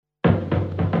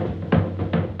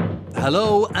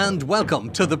Hello and welcome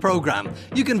to the programme.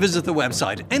 You can visit the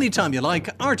website anytime you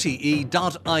like, rte.ie/Mooney.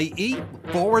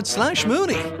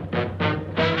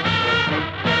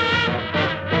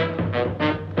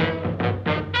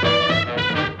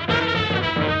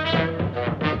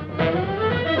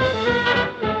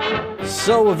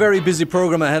 So a very busy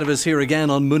programme ahead of us here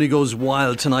again on Mooney Goes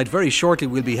Wild tonight. Very shortly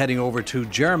we'll be heading over to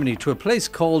Germany to a place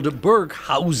called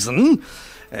Burghausen.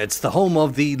 It's the home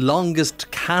of the longest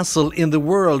castle in the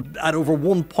world at over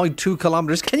 1.2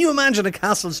 kilometres. Can you imagine a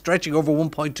castle stretching over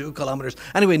 1.2 kilometres?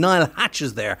 Anyway, Niall Hatch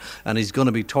is there and he's going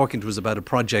to be talking to us about a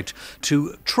project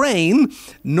to train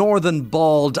northern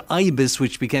bald ibis,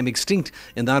 which became extinct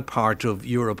in that part of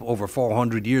Europe over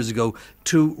 400 years ago,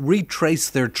 to retrace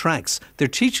their tracks. They're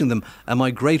teaching them a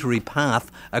migratory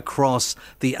path across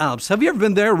the Alps. Have you ever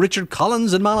been there, Richard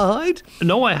Collins in Malahide?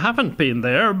 No, I haven't been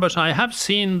there, but I have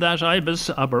seen that ibis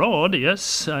abroad,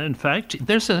 yes. In fact,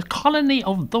 there's a colony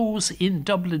of those in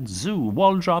Dublin Zoo,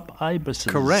 Waldrop ibises.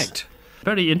 Correct.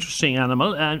 Very interesting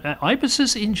animal.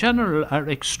 Ibises in general are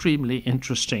extremely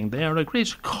interesting. They are a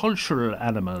great cultural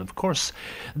animal. Of course,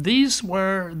 these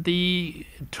were the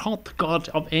top god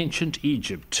of ancient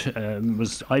Egypt.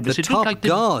 Was ibis. The top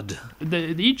god?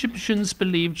 The Egyptians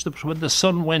believed that when the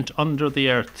sun went under the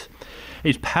earth,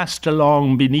 it passed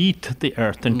along beneath the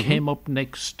earth and came up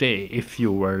next day, if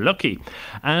you were lucky.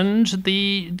 And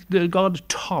the god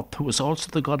Thoth, who was also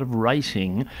the god of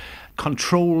writing,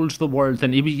 controlled the world,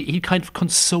 and he kind of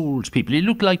consoled people. He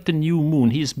looked like the new moon.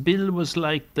 His bill was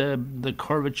like the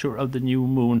curvature of the new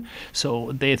moon.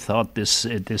 So they thought this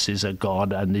is a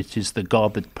god, and it is the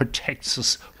god that protects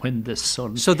us when the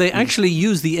sun... So they actually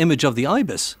use the image of the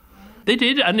ibis? They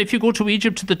did, and if you go to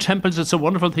Egypt to the temples, it's a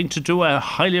wonderful thing to do. I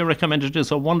highly recommend it.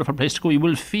 It's a wonderful place to go. You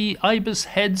will see ibis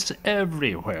heads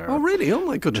everywhere. Oh, really? Oh,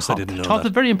 my goodness, I didn't know Thoth, that.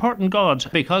 a very important god,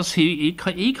 because he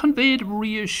conveyed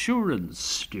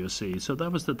reassurance, do you see? So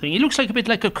that was the thing. He looks like a bit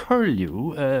like a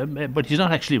curlew, but he's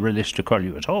not actually related to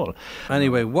curlew at all.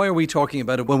 Anyway, why are we talking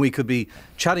about it when we could be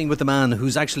chatting with the man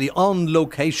who's actually on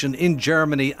location in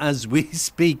Germany as we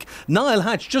speak? Niall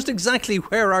Hatch, just exactly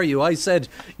where are you? I said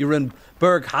you're in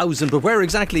Burghausen, but where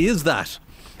exactly is that?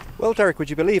 Well, Derek, would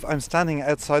you believe I'm standing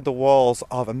outside the walls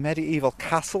of a medieval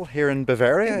castle here in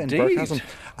Bavaria, Indeed. in Burghausen.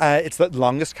 It's the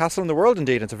longest castle in the world,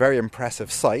 indeed. It's a very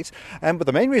impressive sight. But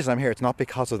the main reason I'm here, it's not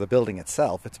because of the building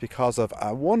itself. It's because of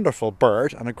a wonderful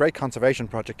bird and a great conservation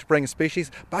project to bring a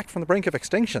species back from the brink of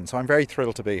extinction. So I'm very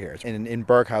thrilled to be here in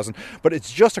Burghausen. But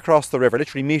it's just across the river,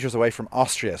 literally metres away from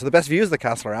Austria. So the best views of the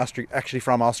castle are actually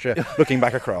from Austria, looking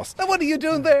back across. Now, what are you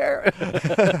doing there?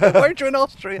 Why aren't you in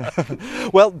Austria?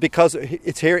 Well, because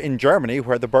it's here in Germany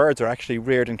where the birds are actually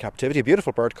reared in captivity. A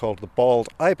beautiful bird called the bald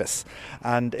ibis.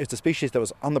 And it's a species that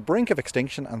was on the brink of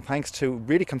extinction, and thanks to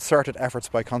really concerted efforts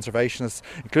by conservationists,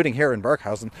 including here in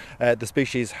Burghausen, the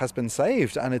species has been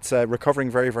saved, and it's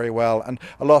recovering very, very well, and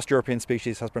a lost European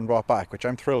species has been brought back, which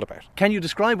I'm thrilled about. Can you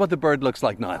describe what the bird looks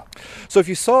like, Niall? So if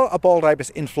you saw a bald ibis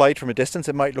in flight from a distance,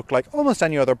 it might look like almost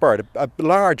any other bird, a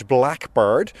large black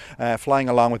bird flying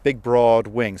along with big broad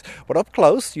wings. But up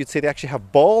close, you'd see they actually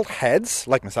have bald heads,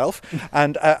 like myself,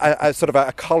 and a sort of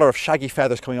a collar of shaggy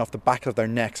feathers coming off the back of their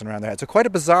necks and around their heads. So quite a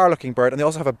bizarre looking bird, and they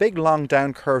also have a big long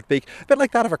down curved beak, a bit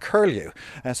like that of a curlew.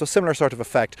 So similar sort of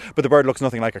effect, but the bird looks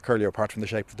nothing like a curlew apart from the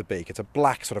shape of the beak. It's a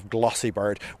black sort of glossy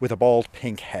bird with a bald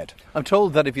pink head. I'm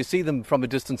told that if you see them from a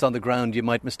distance on the ground, you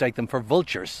might mistake them for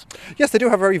vultures. Yes, they do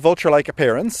have a very vulture-like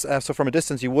appearance. So from a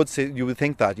distance, you would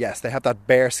think that. Yes, they have that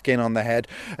bare skin on the head,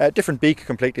 different beak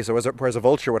completely. So whereas a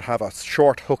vulture would have a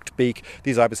short hooked beak,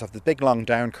 these ibis have this big long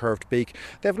down curved beak.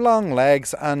 They have long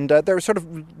legs, and they're sort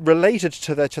of related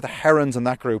to the herons in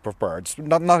that group of birds.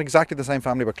 Not exactly the same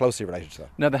family, but closely related to them.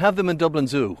 Now, they have them in Dublin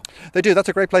Zoo. They do. That's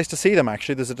a great place to see them,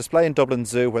 actually. There's a display in Dublin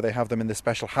Zoo where they have them in this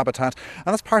special habitat, and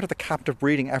that's part of the captive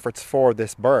breeding efforts for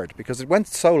this bird, because it went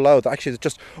so low that actually there's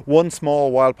just one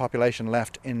small wild population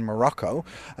left in Morocco,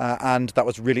 and that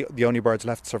was really the only birds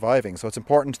left surviving. So it's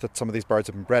important that some of these birds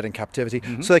have been bred in captivity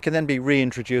so they can then be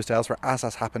reintroduced elsewhere, as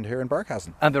has happened here in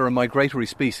Burghausen. And they're a migratory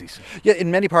species. Yeah,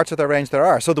 in many parts of their range there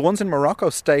are. So the ones in Morocco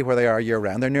stay where they are year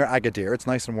round. They're near Agadir. It's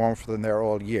nice and warm for them there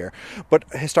all year. But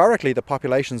historically, the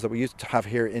populations that we used to have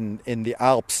here in the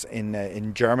Alps,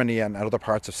 in Germany and other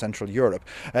parts of Central Europe,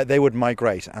 they would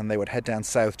migrate and they would head down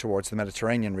south towards the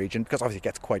Mediterranean region, because obviously it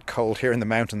gets quite cold here in the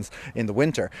mountains in the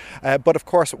winter. But of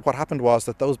course, what happened was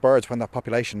that those birds, when that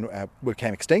population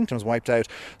became extinct and was wiped out,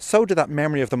 so did that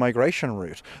memory of the migration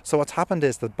route. So what's happened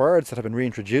is that birds that have been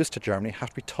reintroduced to Germany have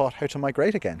to be taught how to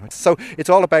migrate again. So it's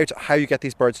all about how you get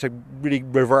these birds to really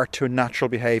revert to a natural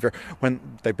behaviour when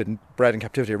they've been bred in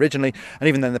captivity originally, and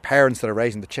even then the parents that are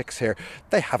raising the chicks here,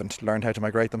 they haven't learned how to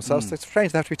migrate themselves. It's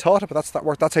strange, they have to be taught it, but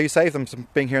that's how you save them from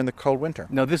being here in the cold winter.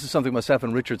 Now, this is something myself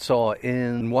and Richard saw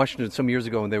in Washington some years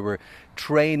ago, and they were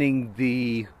training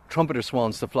the trumpeter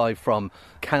swans to fly from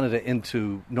Canada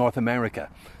into North America.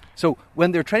 So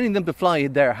when they're training them to fly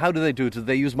there, how do they do it? Do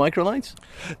they use microlights?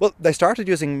 Well, they started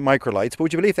using microlights, but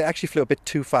would you believe they actually flew a bit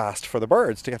too fast for the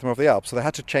birds to get them over the Alps? So they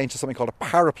had to change to something called a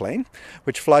paraplane,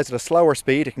 which flies at a slower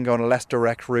speed. It can go on a less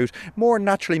direct route, more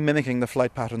naturally mimicking the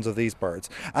flight patterns of these birds.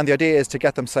 And the idea is to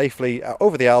get them safely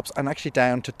over the Alps and actually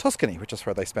down to Tuscany, which is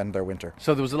where they spend their winter.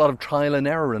 So there was a lot of trial and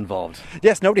error involved.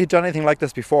 Yes, nobody had done anything like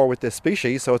this before with this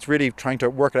species, so it's really trying to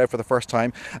work it out for the first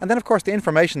time. And then, of course, the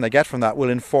information they get from that will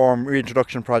inform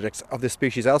reintroduction projects of this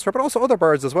species elsewhere, but also other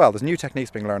birds as well. There's new techniques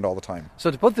being learned all the time.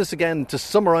 So to put this again, to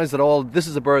summarise it all, this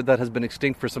is a bird that has been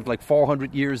extinct for something like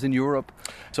 400 years in Europe.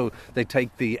 So they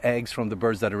take the eggs from the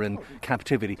birds that are in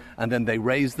captivity and then they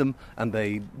raise them and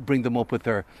they bring them up with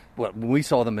their, well, when we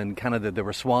saw them in Canada, they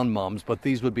were swan moms, but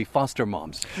these would be foster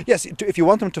moms. Yes, if you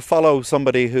want them to follow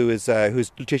somebody who's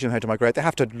teaching them how to migrate, they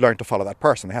have to learn to follow that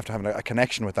person. They have to have a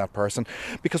connection with that person,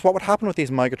 because what would happen with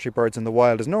these migratory birds in the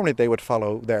wild is normally they would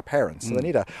follow their parents. So they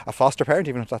need a foster parent,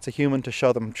 even if that's a human, to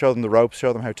show them the ropes,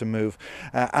 show them how to move.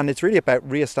 And it's really about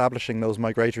re-establishing those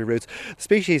migratory routes. The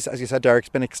species, as you said, Derek, has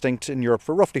been extinct in Europe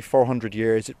for roughly 400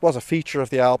 years. It was a feature of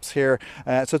the Alps here,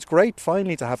 so it's great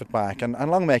finally to have it back, and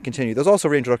long may it continue. There's also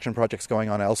reintroduction projects going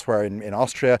on elsewhere in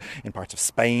Austria, in parts of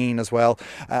Spain as well,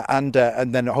 and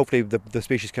then hopefully the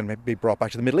species can be brought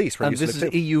back to the Middle East. And this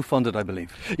is EU funded, I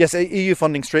believe. Yes, a EU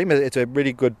funding stream. It's a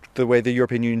really good, the way the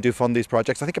European Union do fund these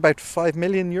projects. I think about €5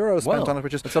 million spent on it,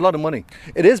 which is... It's a lot of money.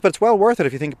 It is, but it's well worth it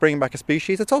if you think bringing back a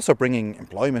species. It's also bringing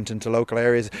employment into local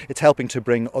areas. It's helping to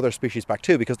bring other species back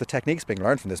too, because the techniques being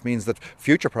learned from this means that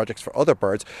future projects for other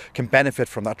birds can benefit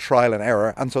from that trial and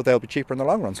error, and so they'll be cheaper in the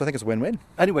long run. So I think it's a win-win.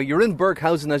 Anyway, you're in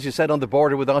Burghausen, as you said, on the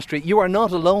border with Austria. You are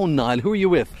not alone, Niall. Who are you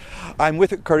with? I'm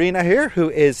with Karina here, who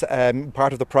is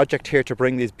part of the project here to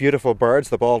bring these beautiful birds,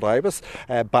 the bald ibis,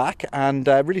 back, and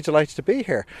really delighted to be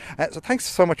here. So thanks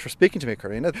so much for speaking to me,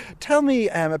 Karina. Tell me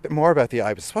a bit more about the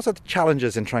ibis. What are the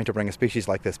challenges in trying to bring a species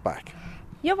like this back?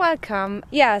 You're welcome.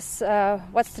 Yes,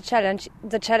 what's the challenge?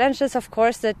 The challenge is, of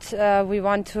course, that we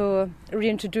want to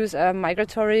reintroduce a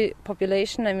migratory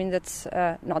population. I mean, that's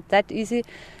not that easy.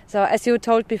 So as you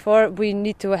told before, we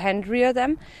need to hand rear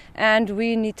them, and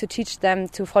we need to teach them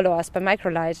to follow us by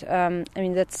microlight. I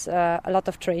mean, that's a lot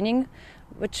of training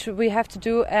which we have to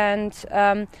do, and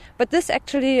but this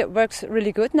actually works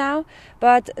really good now.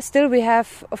 But still we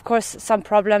have, of course, some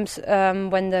problems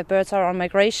when the birds are on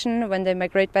migration, when they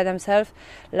migrate by themselves,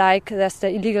 like there's the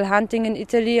illegal hunting in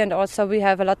Italy, and also we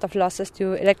have a lot of losses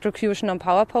to electrocution on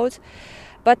power poles.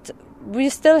 But we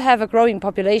still have a growing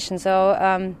population,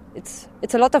 so it's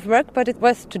a lot of work, but it's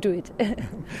worth to do it.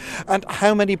 And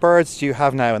how many birds do you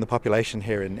have now in the population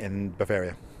here in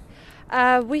Bavaria?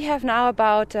 We have now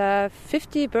about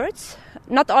 50 birds.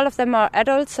 Not all of them are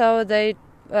adults, so they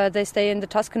stay in the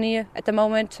Tuscany at the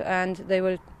moment, and they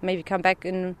will maybe come back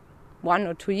in 1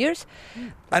 or 2 years.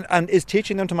 And is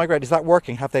teaching them to migrate, is that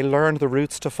working? Have they learned the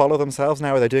routes to follow themselves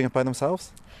now? Are they doing it by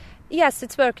themselves? Yes,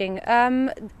 it's working.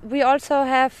 We also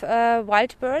have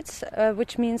wild birds,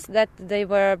 which means that they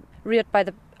were reared by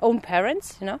the own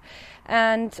parents,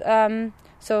 and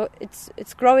so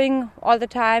it's growing all the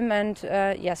time, and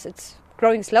yes, it's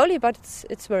growing slowly, but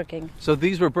it's working. So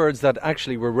these were birds that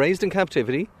actually were raised in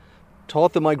captivity,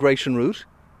 taught the migration route,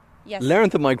 yes,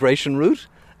 learned the migration route,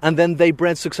 and then they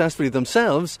bred successfully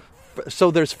themselves.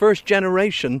 So there's first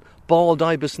generation bald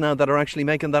ibis now that are actually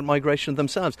making that migration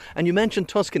themselves. And you mentioned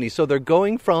Tuscany, so they're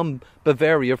going from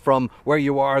Bavaria, from where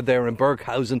you are there in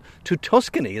Burghausen, to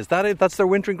Tuscany. Is that it? That's their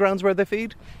wintering grounds where they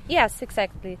feed? Yes,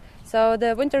 exactly. So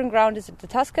the wintering ground is at the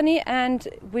Tuscany, and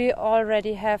we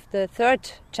already have the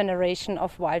third generation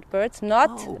of wild birds,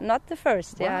 not the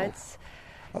first. Wow. Yeah, it's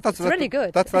really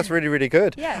good. That's really, really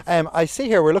good. Yes. I see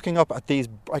here we're looking up at these,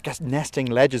 I guess, nesting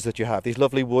ledges that you have, these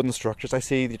lovely wooden structures. I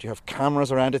see that you have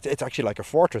cameras around it. It's actually like a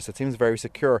fortress. It seems very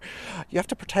secure. You have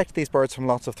to protect these birds from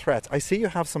lots of threats. I see you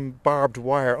have some barbed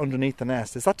wire underneath the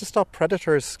nest. Is that to stop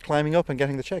predators climbing up and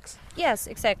getting the chicks? Yes,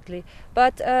 exactly.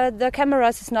 But the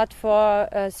cameras is not for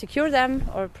secure them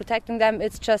or protecting them.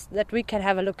 It's just that we can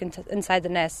have a look inside the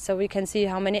nest, so we can see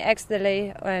how many eggs they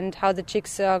lay and how the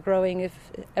chicks are growing, if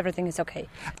everything is okay.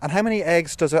 And how many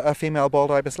eggs does a female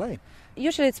bald ibis lay?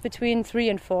 Usually it's between 3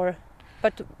 and 4,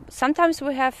 but sometimes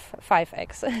we have 5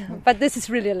 eggs. But this is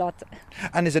really a lot.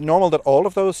 And is it normal that all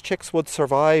of those chicks would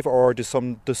survive, or do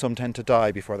some tend to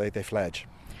die before they fledge?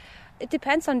 It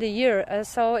depends on the year.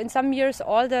 So in some years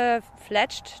all the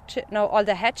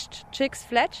hatched chicks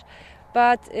fledge,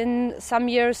 but in some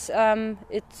years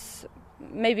it's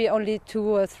maybe only 2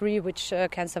 or 3 which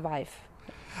can survive.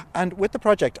 And with the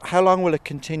project, how long will it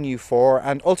continue for?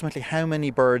 And ultimately, how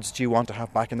many birds do you want to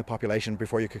have back in the population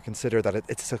before you could consider that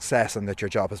it's a success and that your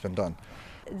job has been done?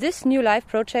 This New Life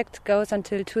project goes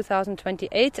until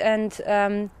 2028, and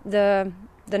the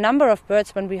number of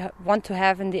birds when we want to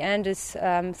have in the end is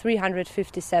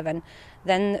 357.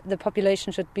 Then the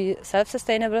population should be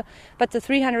self-sustainable. But the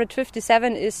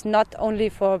 357 is not only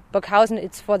for Burghausen,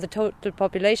 it's for the total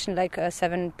population, like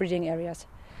 7 breeding areas.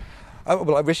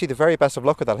 Well, I wish you the very best of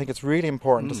luck with that. I think it's really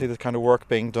important to see this kind of work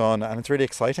being done, and it's really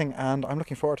exciting, and I'm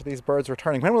looking forward to these birds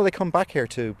returning. When will they come back here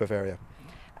to Bavaria?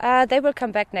 They will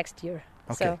come back next year,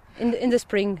 okay. So in the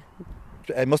spring.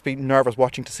 It must be nervous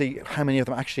watching to see how many of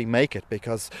them actually make it,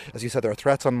 because, as you said, there are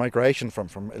threats on migration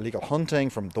from illegal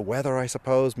hunting, from the weather, I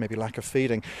suppose, maybe lack of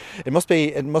feeding. It must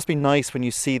be nice when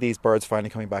you see these birds finally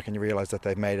coming back and you realise that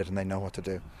they've made it and they know what to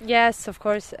do. Yes, of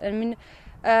course. I mean,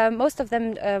 most of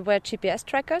them wear GPS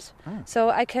trackers, so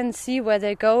I can see where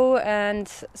they go,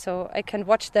 and so I can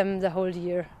watch them the whole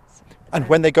year. And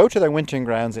when they go to their wintering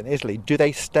grounds in Italy, do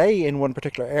they stay in one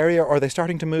particular area, or are they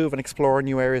starting to move and explore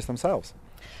new areas themselves?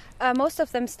 Most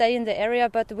of them stay in the area,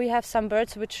 but we have some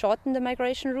birds which shorten the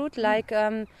migration route, like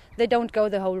they don't go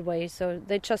the whole way, so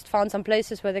they just found some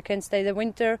places where they can stay the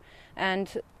winter,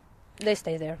 and they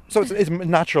stay there. So it's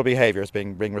natural behaviours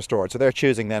being restored, so they're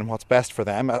choosing then what's best for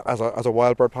them, as a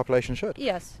wild bird population should.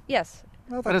 Yes.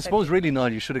 Well, but I suppose really,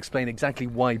 Niall, you should explain exactly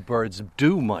why birds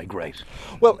do migrate.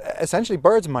 Well, essentially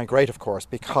birds migrate, of course,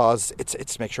 because it's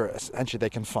to make sure essentially they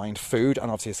can find food and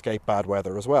obviously escape bad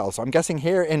weather as well. So I'm guessing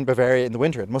here in Bavaria in the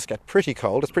winter it must get pretty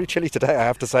cold. It's pretty chilly today, I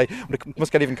have to say, but it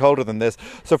must get even colder than this.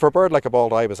 So for a bird like a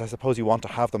bald ibis, I suppose you want to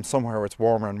have them somewhere where it's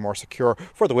warmer and more secure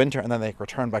for the winter, and then they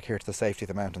return back here to the safety of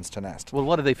the mountains to nest. Well,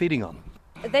 what are they feeding on?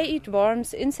 They eat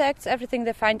worms, insects, everything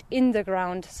they find in the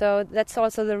ground. So that's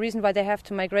also the reason why they have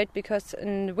to migrate, because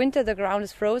in winter the ground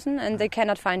is frozen and they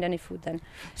cannot find any food then.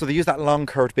 So they use that long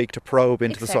curved beak to probe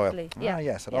into the soil. Yeah.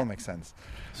 Yes, it all makes sense.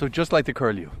 So just like the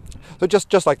curlew. So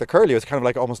just like the curlew, it's kind of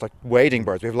like almost like wading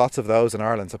birds. We have lots of those in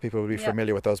Ireland, so people will be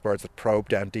familiar with those birds that probe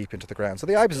down deep into the ground. So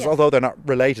the ibises, although they're not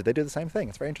related, they do the same thing.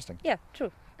 It's very interesting. Yeah,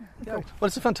 true. Yeah. Well,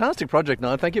 it's a fantastic project,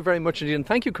 Niall. Thank you very much indeed, and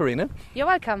thank you, Karina. You're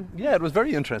welcome. Yeah, it was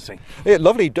very interesting. Yeah,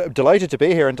 lovely, delighted to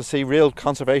be here and to see real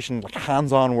conservation, like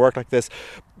hands-on work like this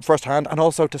firsthand, and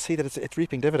also to see that it's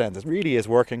reaping dividends. It really is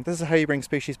working. This is how you bring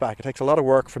species back. It takes a lot of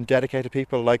work from dedicated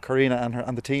people like Karina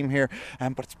and the team here,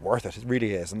 but it's worth it. It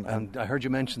really is. And I heard you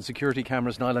mention security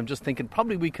cameras, Niall. I'm just thinking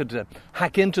probably we could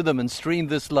hack into them and stream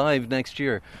this live next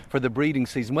year for the breeding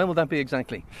season. When will that be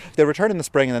exactly? They return in the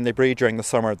spring and then they breed during the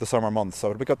summer months. So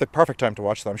we've got the perfect time to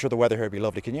watch them. I'm sure the weather here will be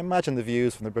lovely. Can you imagine the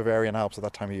views from the Bavarian Alps at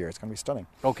that time of year? It's going to be stunning.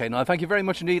 Okay, Niall, thank you very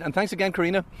much indeed. And thanks again,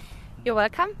 Karina. You're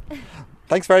welcome.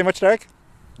 Thanks very much, Derek.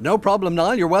 No problem,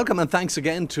 Niall. You're welcome, and thanks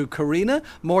again to Karina.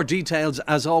 More details,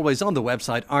 as always, on the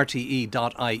website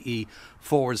rte.ie/Mooney.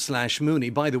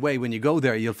 By the way, when you go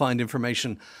there, you'll find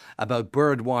information about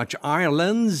Birdwatch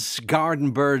Ireland's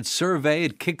Garden Bird Survey.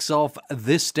 It kicks off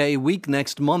this week,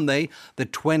 next Monday, the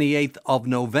 28th of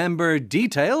November.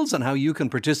 Details on how you can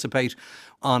participate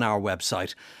on our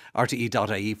website,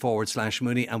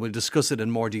 rte.ie/Mooney, and we'll discuss it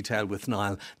in more detail with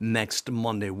Niall next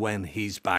Monday when he's back.